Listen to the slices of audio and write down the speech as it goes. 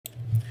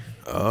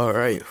All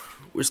right,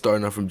 we're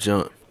starting off from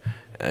jump,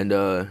 and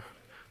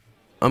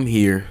I'm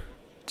here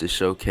to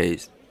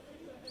showcase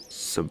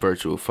some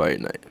virtual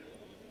fight night.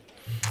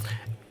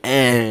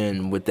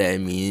 And what that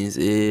means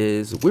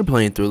is we're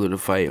playing Thriller to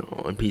Fight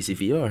on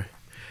PCVR.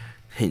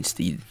 Hence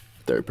the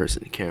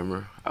third-person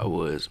camera. I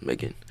was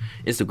making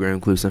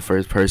Instagram clips in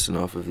first person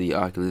off of the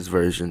Oculus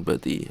version,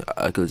 but the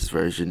Oculus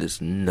version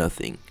is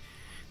nothing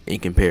in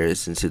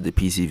comparison to the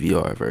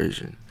PCVR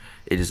version.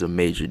 It is a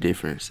major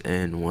difference,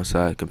 and once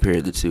I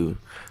compared the two,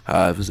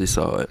 I obviously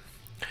saw it.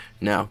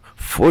 Now,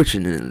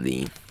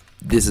 fortunately,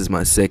 this is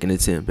my second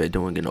attempt at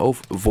doing an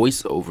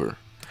voiceover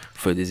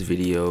for this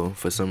video.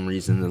 For some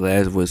reason, the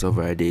last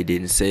voiceover I did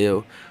didn't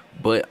sell,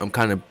 but I'm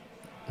kind of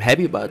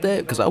happy about that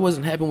because I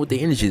wasn't happy with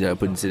the energy that I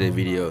put into that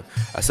video.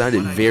 I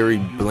sounded very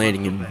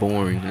blanding and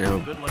boring, and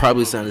I'll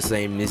probably sound the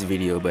same in this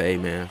video, but hey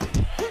man,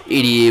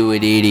 idiot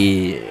with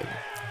idiot.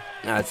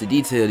 Now, to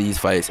detail these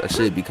fights, I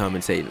should be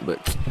commentating,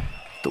 but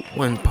the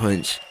one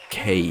punch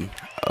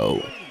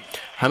KO.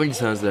 How many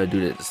times did I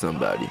do that to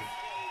somebody?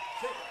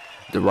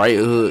 The right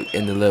hook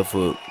and the left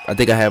hook. I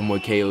think I have more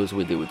KOs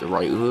with it with the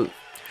right hook,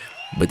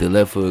 but the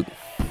left hook,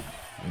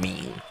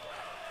 mean.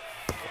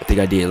 I think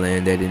I did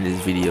land that in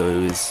this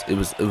video.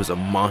 It was a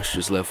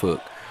monstrous left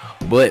hook.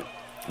 But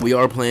we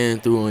are playing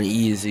through on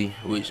easy,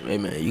 which, hey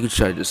man, you can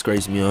try to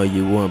disgrace me all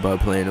you want about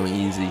playing on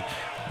easy,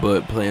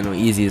 but playing on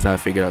easy is how I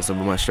figured out some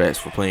of my strats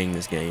for playing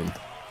this game,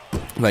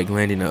 like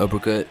landing an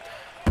uppercut.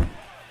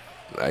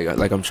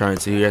 Like I'm trying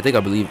to here. I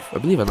believe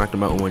I knocked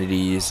him out on one of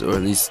these, or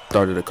at least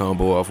started a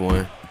combo off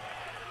one.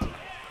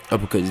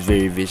 Uppercut is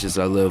very vicious.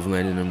 I love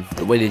landing them.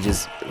 The way they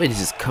just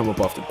come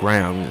up off the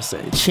ground. You know,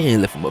 saying the chin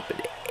lift them up in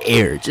the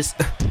air, just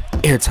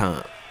air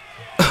time.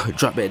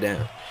 Drop that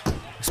down,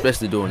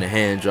 especially doing the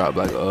hand drop.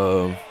 Like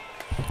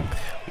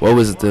what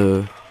was it?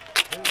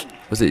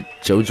 Was it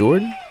Joe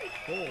Jordan?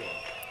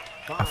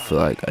 I feel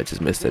like I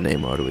just messed that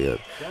name all the way up.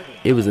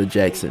 It was a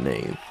Jackson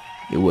name.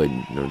 It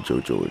wasn't no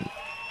Joe Jordan.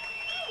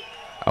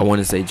 I want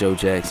to say Joe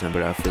Jackson,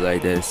 but I feel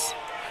like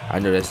I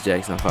know that's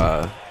Jackson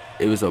 5.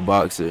 It was a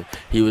boxer.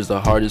 He was the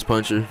hardest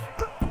puncher,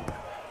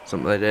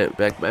 something like that.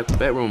 Back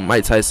when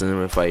Mike Tyson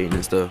were fighting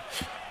and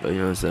stuff. But you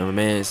know what I'm saying,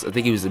 man. I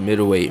think he was a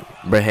middleweight.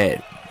 But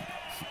had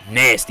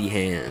nasty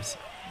hands.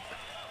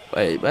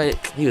 But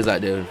he was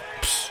out there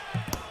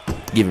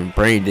giving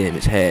brain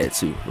damage. Had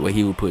to the way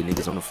he would put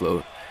niggas on the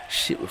floor.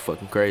 Shit was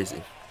fucking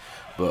crazy.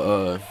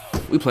 But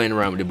we playing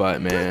around with the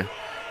bot, man.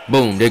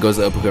 Boom, there goes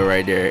the uppercut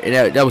right there.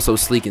 And that was so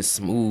sleek and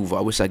smooth.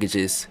 I wish I could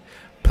just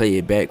play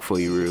it back for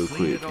you real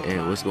quick.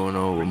 And what's going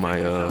on with my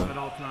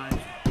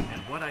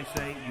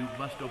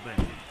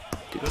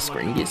did the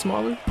screen get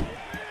smaller?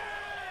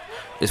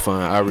 It's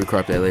fine, I'll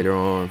recrop that later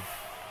on.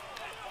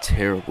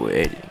 Terrible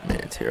editing,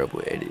 man,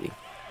 terrible editing.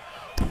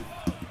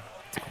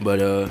 But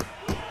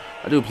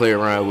I do play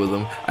around with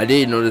them. I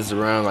did notice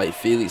around like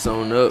Felix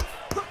on up,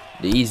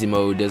 the easy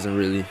mode doesn't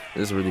really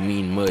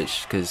mean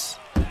much because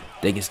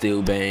they can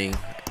still bang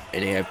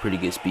and they have pretty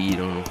good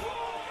speed on them.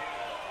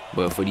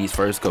 But for these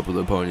first couple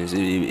of opponents,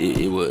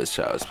 it was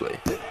child's play.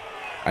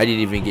 I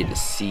didn't even get to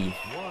see.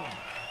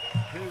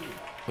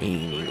 We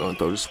ain't even gonna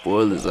throw the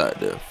spoilers out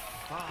there.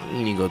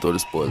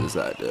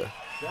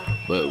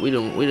 But we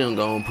done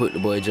go and put the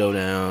boy Joe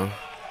down.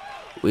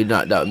 We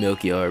knocked out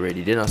Milky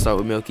already. Didn't I start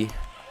with Milky?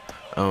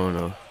 I don't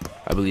know.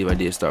 I believe I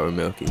did start with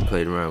Milky.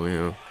 Played around with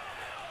him.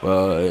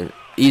 Well,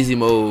 easy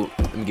mode.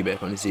 Let me get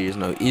back on the serious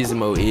note. Easy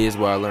mode is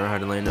where I learned how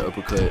to land the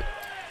uppercut.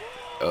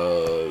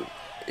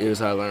 It was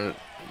how I learned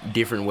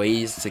different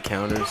ways to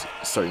counter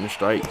certain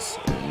strikes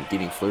and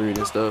getting flurried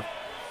and stuff.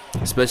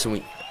 Especially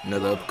when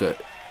another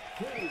uppercut.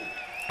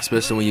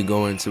 Especially when you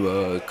go into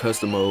a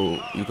custom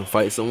mode, you can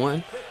fight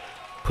someone,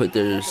 put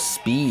their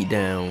speed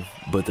down,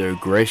 but their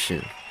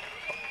aggression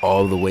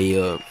all the way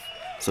up.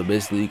 So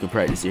basically, you can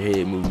practice your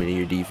head movement and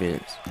your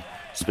defense,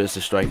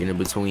 especially striking in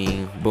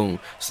between. Boom.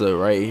 So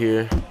right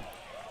here,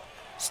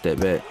 step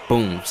back.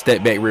 Boom.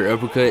 Step back rear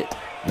uppercut.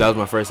 That was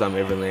my first time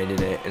ever landing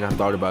that, and I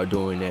thought about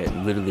doing that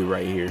literally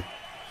right here.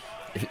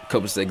 A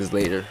couple seconds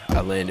later,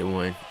 I landed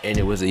one, and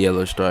it was a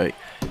yellow strike.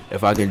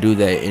 If I can do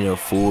that in a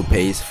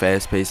full-paced,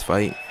 fast-paced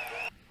fight,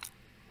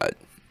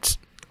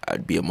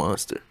 I'd be a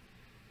monster.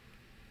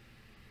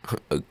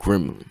 A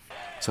gremlin.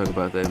 Talk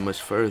about that much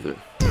further,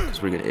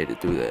 because we're going to edit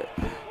through that.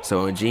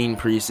 So on Gene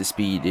Priest, the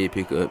speed did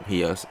pick up.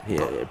 He had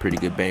a pretty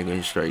good bang on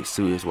his strikes,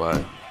 too. That's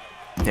why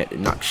I had to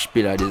knock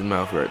spit out his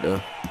mouth right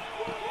there.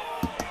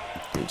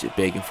 He just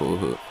begging for a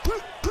hook.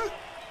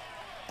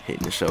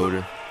 Hitting the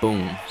shoulder.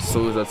 Boom. As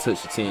soon as I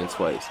touch the 10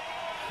 twice.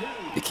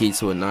 The key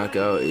to a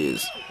knockout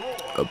is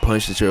a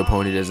punch that your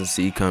opponent doesn't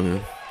see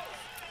coming.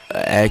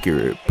 An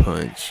accurate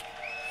punch.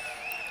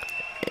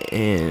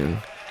 And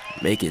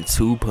making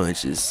two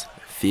punches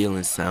feel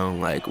and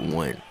sound like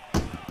one.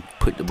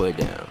 Put the butt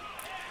down.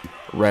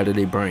 Rattle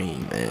their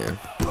brain, man.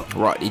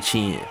 Rock their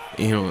chin.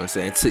 You know what I'm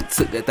saying?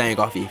 Took that thing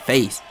off your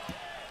face.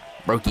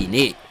 Broke your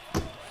neck.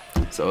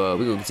 So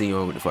we're gonna continue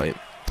on with the fight.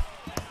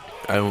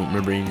 I don't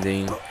remember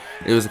anything.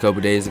 It was a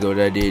couple days ago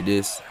that I did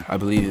this. I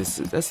believe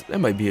that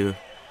might be a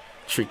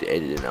trick to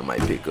edit and I might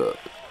pick up.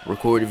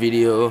 record a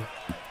video,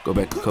 go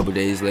back a couple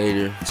days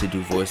later to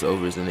do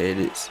voiceovers and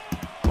edits.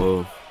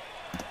 Well,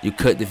 you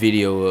cut the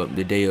video up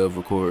the day of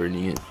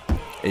recording it,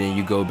 and then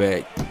you go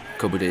back a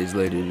couple days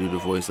later to do the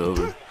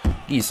voiceover.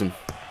 Give you some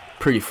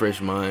pretty fresh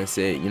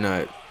mindset. You're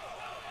not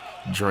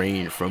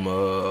drained from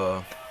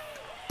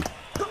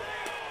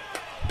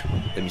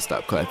let me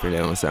stop clapping. That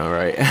don't sound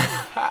right.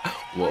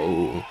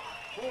 Whoa.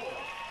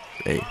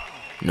 Hey,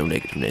 no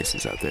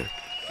negativeness out there.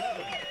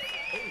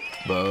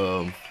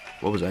 But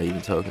what was I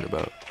even talking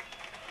about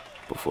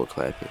before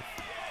clapping?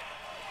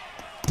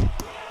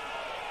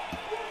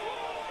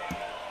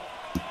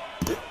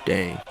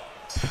 Dang.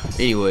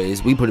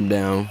 Anyways, we put him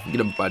down. Get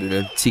him out of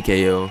the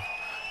TKO.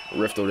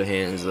 Ref throw the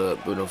hands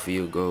up, but no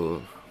field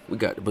goal. We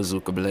got the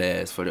bazooka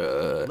blast for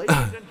the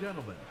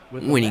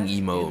winning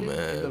emo,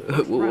 man.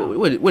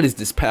 What is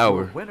this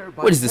power?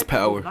 What is this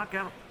power?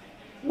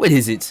 What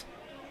is it?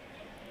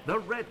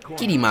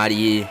 Get him out of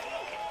here.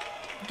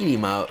 Get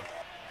him out.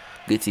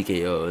 Good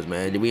TKOs,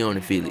 man. We on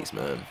the Felix,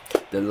 man.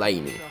 The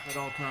Lightning.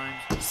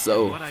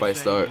 So, fight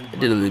start. I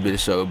did a little bit of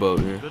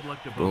showboating.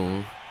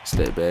 Boom.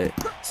 Step back.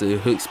 So,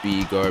 hook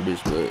speed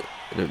garbage, but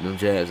them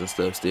jabs and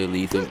stuff still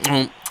lethal.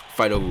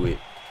 Fight over with.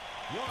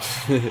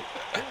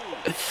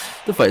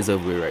 The fight's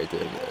over with right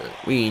there, man.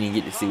 We didn't even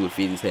get to see what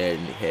Felix had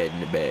in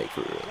the bag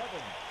for real.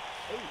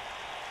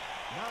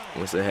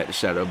 Once I had the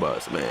shadow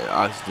box, man,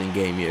 Oxygen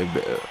gave me a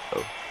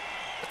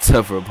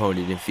tougher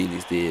opponent than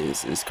Felix did.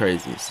 It's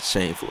crazy. It's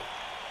shameful.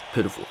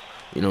 Pitiful.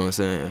 You know what I'm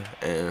saying?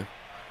 And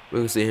we're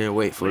going to sit here and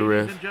wait for the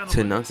ref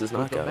to announce this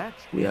knockout.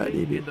 We out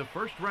there, in the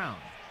first round.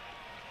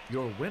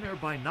 Your winner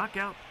by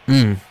knockout.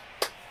 The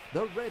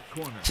red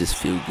corner. Just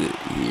feel good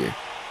here.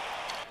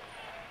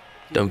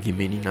 Don't give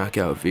me any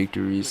knockout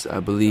victories.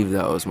 I believe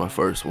that was my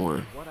first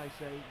one.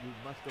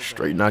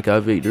 Straight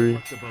knockout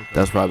victory.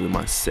 That's probably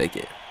my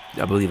second.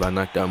 I believe I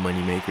knocked out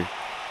Moneymaker.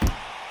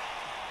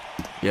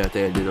 Yeah, I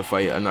think I did a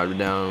fight. I knocked him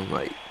down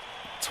like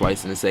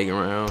twice in the second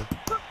round.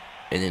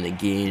 And then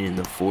again in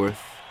the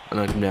fourth. I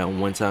knocked him down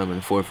one time in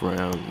the fourth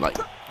round. Like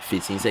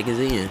 15 seconds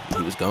in,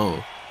 he was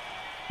gone.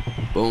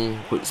 Boom,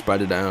 put the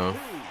Spider down.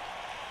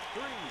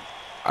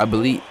 I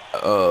believe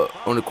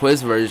on the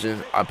Quest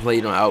version, I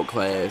played on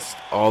Outclass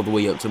all the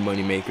way up to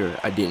Moneymaker.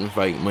 I didn't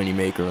fight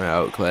Moneymaker on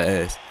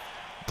Outclass,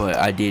 but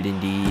I did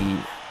indeed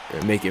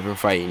make it from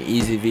fighting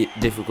easy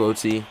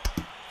difficulty,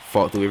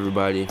 fought through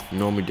everybody,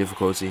 normal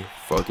difficulty,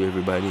 fought through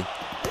everybody,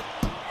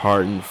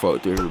 hardened,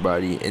 fought through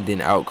everybody, and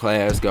then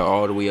Outclass got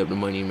all the way up to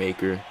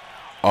Moneymaker,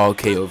 all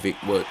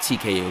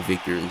TKO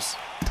victories.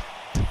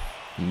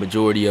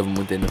 Majority of them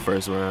within the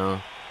first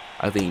round.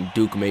 I think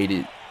Duke made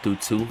it through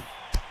 2.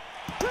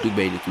 Duke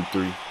made it through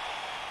 3.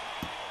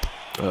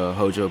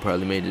 Hojo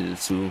probably made it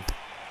to 2.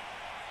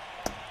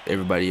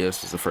 Everybody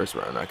else was the first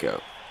round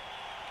knockout.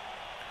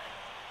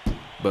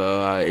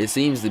 But it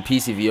seems the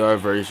PCVR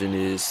version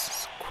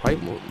is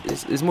quite more.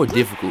 It's more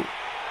difficult.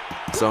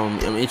 So I'm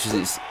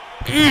interested.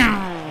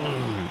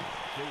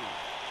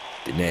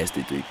 The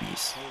nasty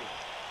 3-piece.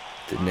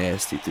 The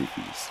nasty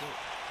 3-piece.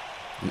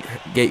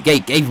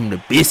 Gave him the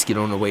biscuit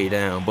on the way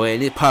down, boy.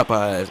 And it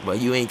Popeyes, but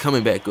you ain't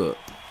coming back up.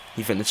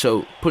 He finna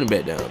choke. Put him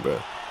back down,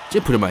 bro.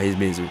 Just put him out his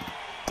misery.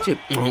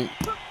 Just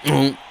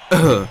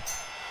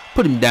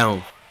put him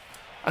down.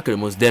 I could have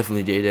most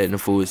definitely did that in a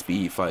full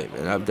speed fight,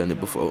 man. I've done it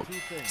before.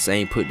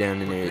 Same put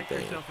down and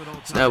everything.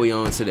 So now we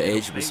on to the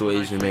Age of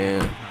Persuasion,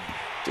 man.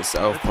 The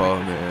Southpaw,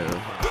 man.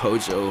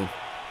 Hojo.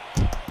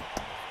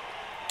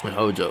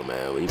 Hojo,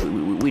 man.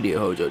 We did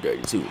Hojo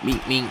dirty too. Me.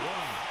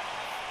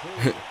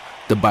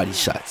 The body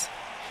shots.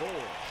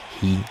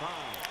 He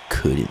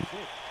couldn't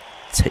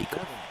take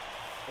them.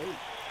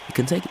 He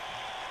couldn't take it.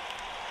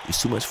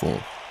 It's too much for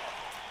him.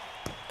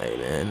 Hey,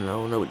 man, I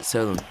don't know what to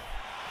tell him.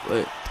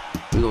 But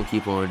we're going to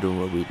keep on doing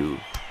what we do.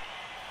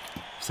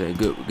 Say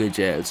good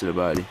jab to the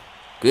body.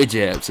 Good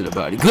jab to the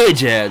body. Good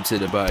jab to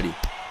the body.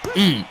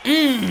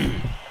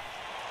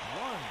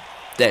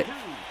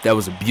 That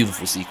was a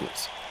beautiful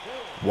sequence.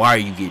 Why are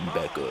you getting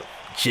back up?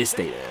 Just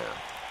stay down.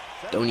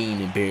 Don't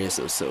even embarrass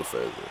yourself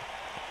further.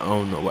 I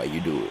don't know why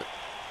you do it.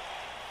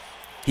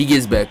 He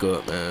gets back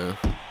up, man.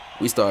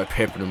 We start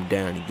peppering him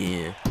down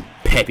again.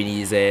 Pepping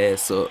his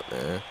ass up,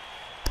 man.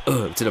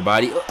 To the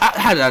body.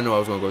 How did I know I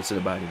was going to go to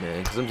the body,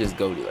 man? Because I'm just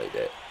goated like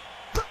that.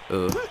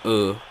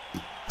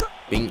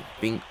 Bing,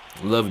 bing.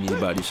 Loving these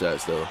body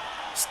shots, though.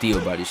 Steal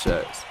body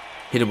shots.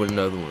 Hit him with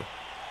another one.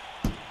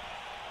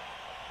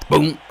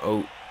 Boom.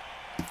 Oh.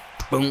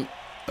 Boom.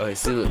 Alright,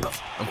 see, look.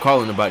 I'm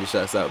calling the body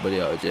shots out, but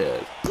they all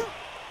jabs.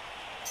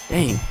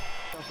 Dang.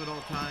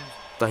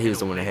 Thought he was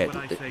the one that had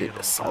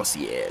the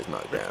saucy ass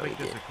knockdown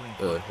again.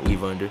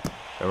 Weave under,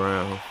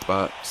 around,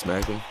 pop,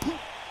 smack him.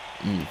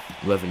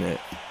 Loving that.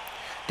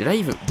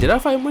 Did I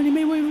fight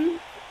Moneymaker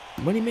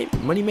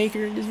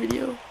in this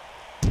video?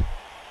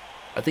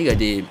 I think I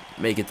did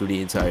make it through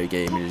the entire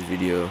game in this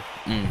video.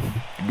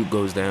 Duke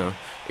goes down.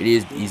 It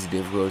is easy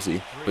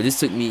difficulty, but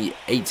this took me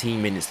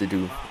 18 minutes to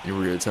do in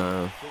real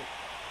time.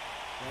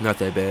 Not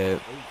that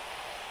bad.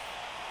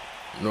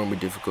 Normal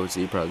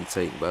difficulty probably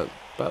take about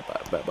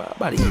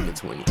an even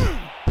 20.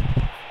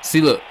 See,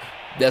 look,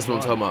 That's what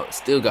I'm talking about.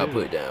 Still got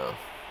put down.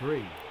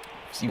 3,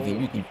 So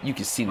you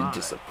can see the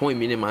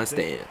disappointment in my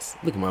stance.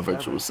 Look at my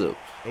virtual self.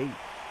 8.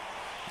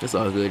 That's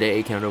all good. That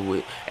 8 count over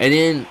with. And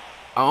then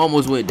I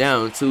almost went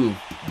down too.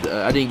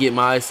 I didn't get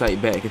my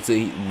eyesight back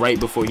until right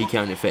before he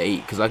counted for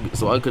 8,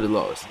 so I could have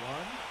lost.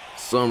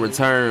 So in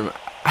return,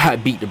 I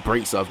beat the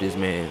brakes off this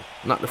man.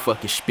 Not the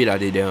fucking spit out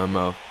of their damn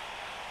mouth.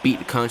 Beat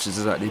the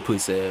consciousness out this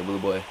pussy ass little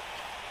boy.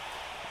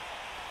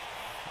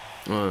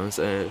 You know what I'm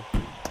saying?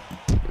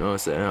 You know what I'm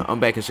saying? I'm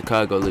back in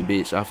Chicago, little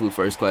bitch. I flew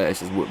first class,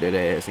 just whoop that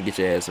ass and get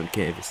your ass on the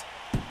canvas.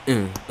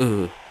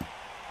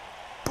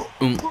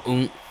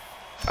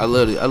 I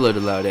love the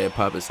loud ass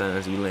popping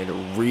sounds. We land a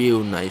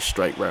real nice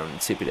strike right on the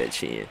tip of that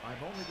chin. I'm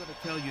only going to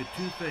tell you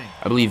 2 things.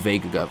 I believe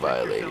Vega got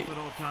violated.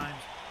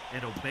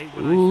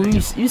 Ooh,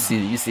 you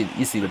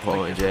see the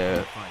paw and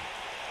jab.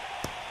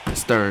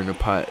 Stirring the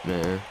pot,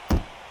 man.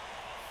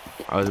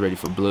 I was ready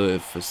for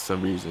blood for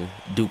some reason.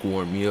 Duke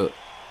warmed me up.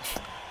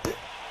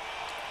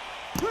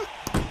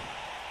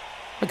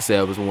 I can say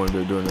I was warmed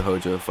up during the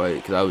Hojo fight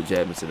because I was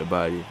jabbing to the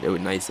body. They were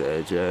nice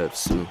ass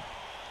jabs too.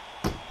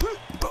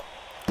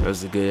 That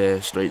was a good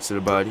ass straight to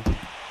the body.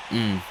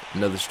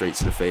 Another straight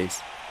to the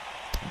face.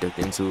 Ducked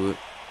into it.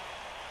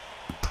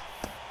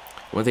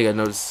 One thing I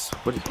noticed,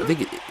 I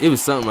think it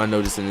was something I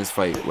noticed in this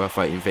fight while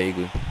fighting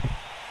Vega.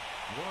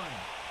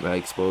 I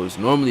exposed.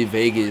 Normally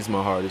Vega is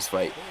my hardest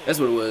fight. That's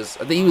what it was.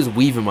 I think he was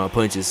weaving my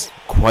punches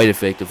quite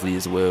effectively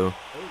as well.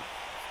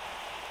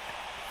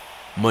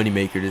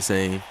 Moneymaker the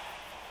same.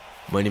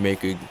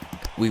 Moneymaker,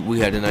 we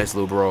had a nice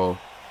little brawl.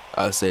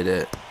 I'll say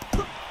that.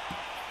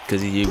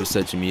 Because he was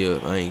touching me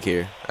up. I ain't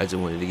care. I just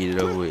wanted to get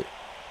it over with.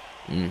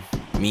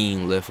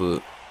 Mean left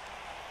hook.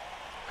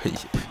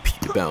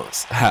 Peep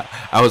bounce.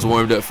 I was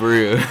warmed up for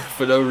real.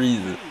 For no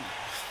reason.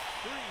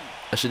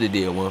 I should have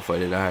did one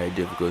fight at a higher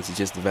difficulty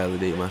just to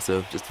validate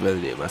myself. Just to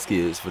validate my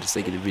skills for the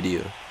sake of the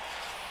video.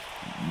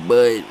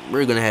 But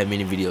we're going to have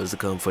many videos to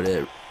come for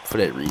that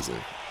reason.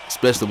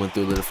 Especially when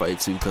Thriller the Fight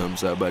 2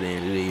 comes out by the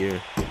end of the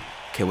year.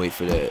 Can't wait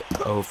for that.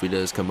 I hope it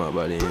does come out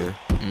by the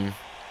end.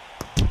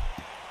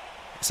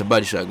 It's a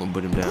body shot gonna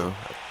put him down.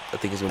 I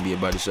think it's gonna be a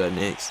body shot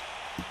next.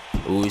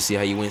 Ooh, you see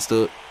how you went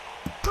stuck?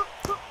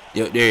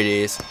 Yep, there it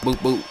is. Boop,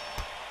 boop.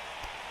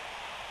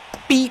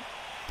 Beep.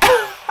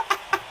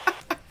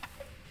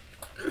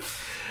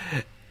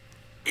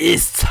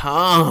 It's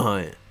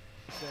time.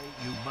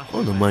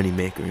 On the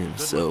Moneymaker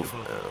himself.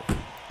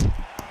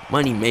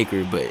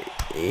 Moneymaker, but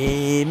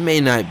it may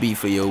not be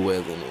for your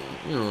weather.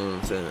 You know what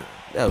I'm saying?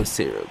 That was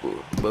terrible.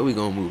 But we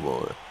gonna move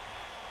on.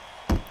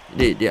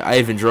 Yeah,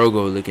 Ivan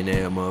Drogo looking at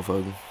him,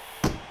 motherfucker.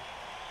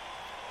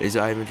 Is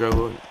it Ivan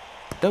Drogo?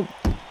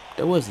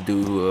 That was the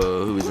dude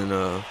who was in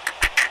the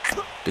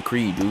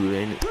Creed dude,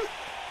 ain't it?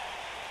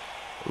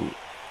 Ooh,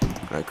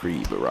 not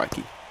Creed, but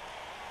Rocky.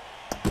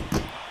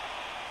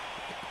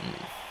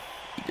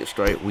 He just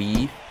straight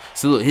weave.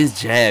 So look, his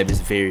jab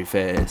is very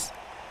fast.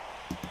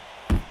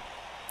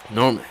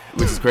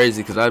 Which is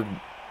crazy because I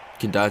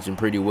can dodge him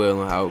pretty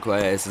well on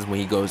Outclass. Is when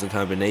he goes in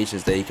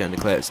combinations that he kind of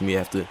claps me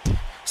after.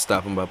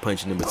 Stop him by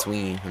punching in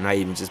between, and not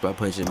even just by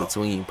punching in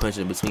between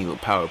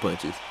with power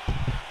punches.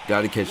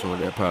 Gotta catch him with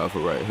that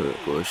powerful right hook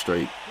or a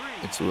straight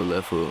into a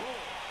left hook.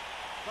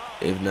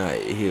 If not,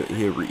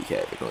 he'll wreak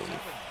havoc on you.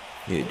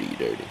 He'll do you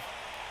dirty.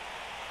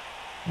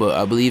 But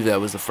I believe that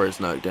was the first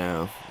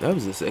knockdown. That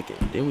was the second.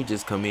 Then we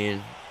just come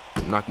in,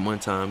 knock him one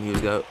time. He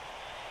was out.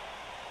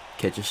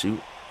 Catch and shoot.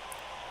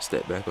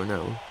 Step back on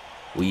that one.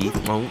 Weave.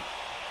 Won't.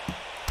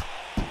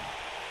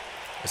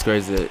 It's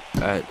crazy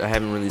that I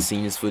haven't really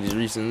seen this footage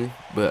recently,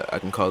 but I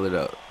can call it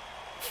out.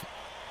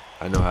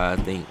 I know how I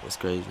think. It's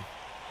crazy.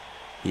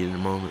 Heat in the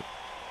moment.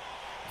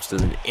 I'm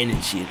still in the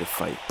energy of the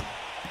fight.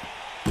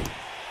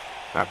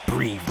 I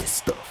breathe this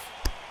stuff.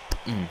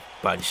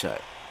 Body shot.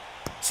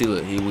 See,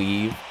 look, he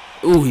weave.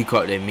 Ooh, he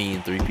caught that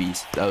mean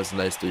 3-piece. That was a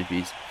nice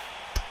 3-piece.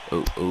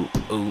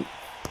 Oh.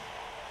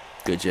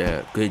 Good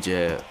jab. Good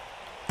jab.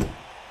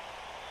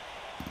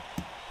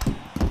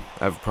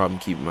 I have a problem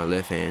keeping my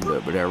left hand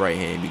up, but that right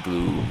hand be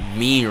glued.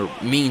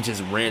 Mean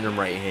just random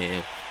right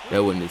hand.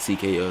 That wasn't a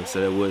TKO, so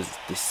that was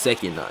the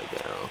second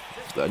knockdown.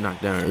 The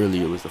knockdown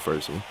earlier was the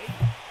first one.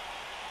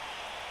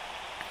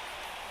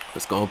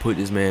 Let's go and put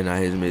this man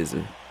out his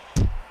misery.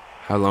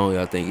 How long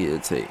y'all think it'll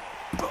take?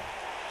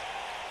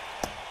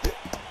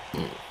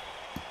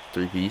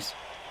 3-piece.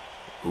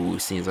 Ooh, it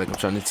seems like I'm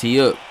trying to tee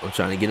up. I'm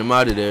trying to get him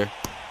out of there.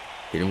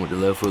 Hit him with the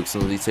left hook as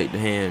soon as he take the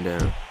hand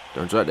down.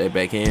 Don't drop that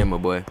back hand, my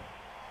boy.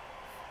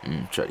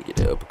 Try to get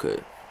that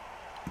uppercut.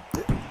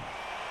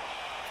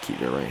 Keep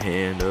that right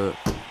hand up.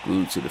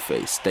 Glued to the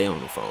face. Stay on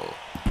the phone.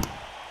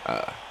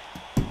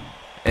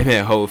 That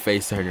man whole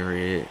face turning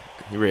red.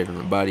 He red on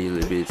the body a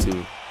little bit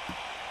too.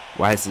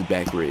 Why is his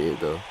back red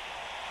though?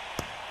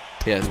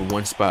 He has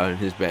one spot in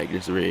his back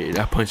that's red.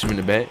 I punch him in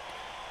the back.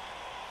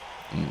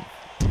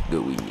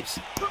 Good weakness.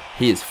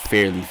 He is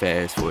fairly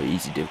fast for an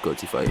easy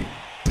difficulty fight.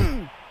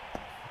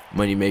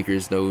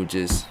 Moneymakers though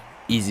just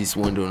easy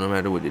swindle no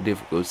matter what the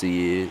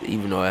difficulty is,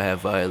 even though I have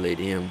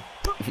violated him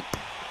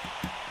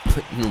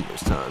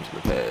numerous times in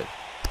the past.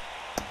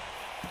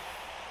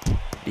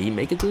 Did he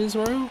make it through this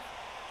round?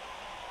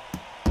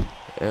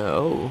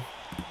 Oh,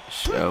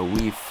 shall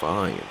we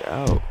find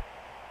out?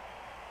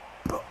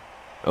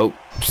 Oh,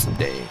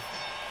 dang.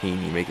 He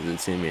didn't even make it to the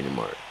 10-minute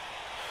mark.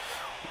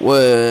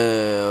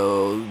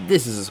 Well,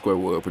 this is a Square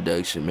World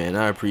production, man.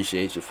 I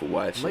appreciate you for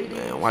watching,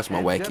 man. Watch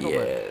my wacky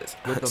ass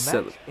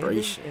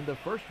celebration. In the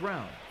first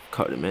round,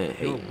 Caught the man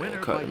hating,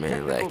 man. Caught the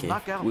man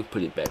lacking. We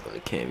put it back on the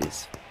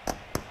canvas.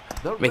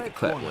 Make it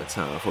clap one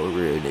time for a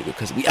real nigga,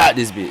 cause we out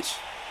this bitch.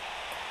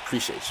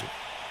 Appreciate you.